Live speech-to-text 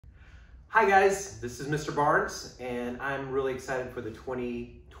Hi guys, this is Mr. Barnes, and I'm really excited for the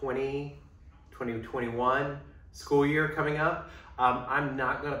 2020-2021 school year coming up. I'm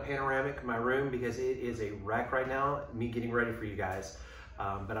not going to panoramic my room because it is a wreck right now, me getting ready for you guys.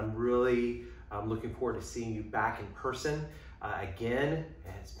 But I'm really looking forward to seeing you back in person again.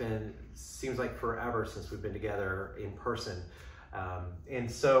 Seems like forever since we've been together in person.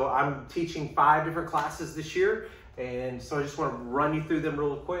 And so I'm teaching 5 different classes this year. And so I just want to run you through them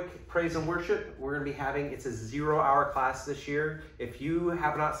real quick. Praise and worship, we're going to be having, it's a 0-hour class this year. If you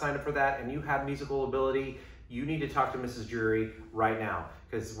have not signed up for that and you have musical ability, you need to talk to Mrs. Jury right now,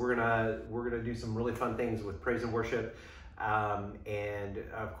 because we're gonna do some really fun things with praise and worship, and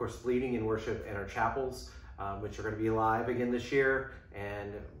of course leading in worship in our chapels, which are going to be live again this year,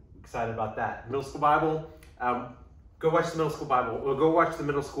 and excited about that. Middle school Bible, go watch the middle school Bible. Well, go watch the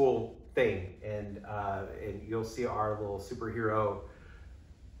middle school thing, and you'll see our little superhero,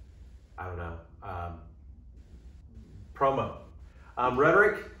 I don't know, promo.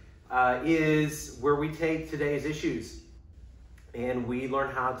 Rhetoric is where we take today's issues and we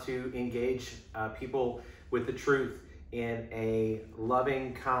learn how to engage people with the truth in a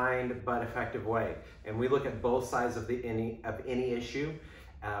loving, kind, but effective way. And we look at both sides of any issue.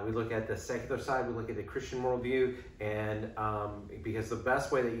 We look at the secular side, we look at the Christian worldview, and because the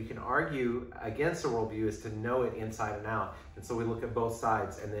best way that you can argue against a worldview is to know it inside and out. And so we look at both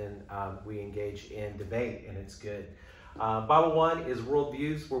sides, and then we engage in debate, and it's good. Bible 1 is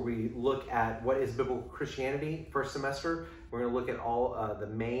worldviews, where we look at what is biblical Christianity. First semester, we're going to look at all the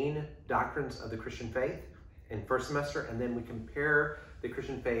main doctrines of the Christian faith in first semester, and then we compare the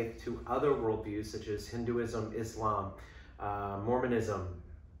Christian faith to other worldviews such as Hinduism, Islam, Mormonism,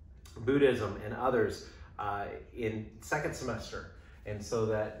 Buddhism, and others in second semester. And so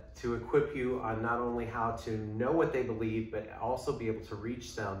that to equip you on not only how to know what they believe, but also be able to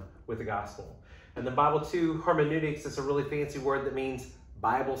reach them with the gospel. And the Bible 2, hermeneutics, is a really fancy word that means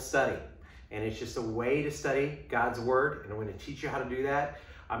Bible study. And it's just a way to study God's word. And I'm going to teach you how to do that.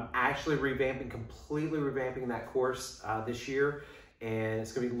 I'm actually completely revamping that course this year. And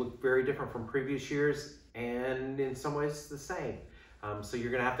it's going to look very different from previous years, and in some ways the same. So you're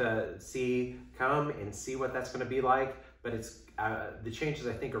going to have to come and see what that's going to be like. But the changes,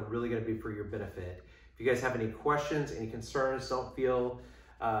 I think, are really going to be for your benefit. If you guys have any questions, any concerns, don't feel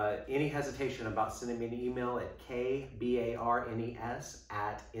any hesitation about sending me an email at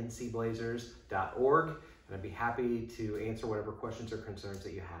kbarnes@ncblazers.org, and I'd be happy to answer whatever questions or concerns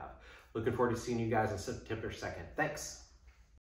that you have. Looking forward to seeing you guys on September 2nd. Thanks.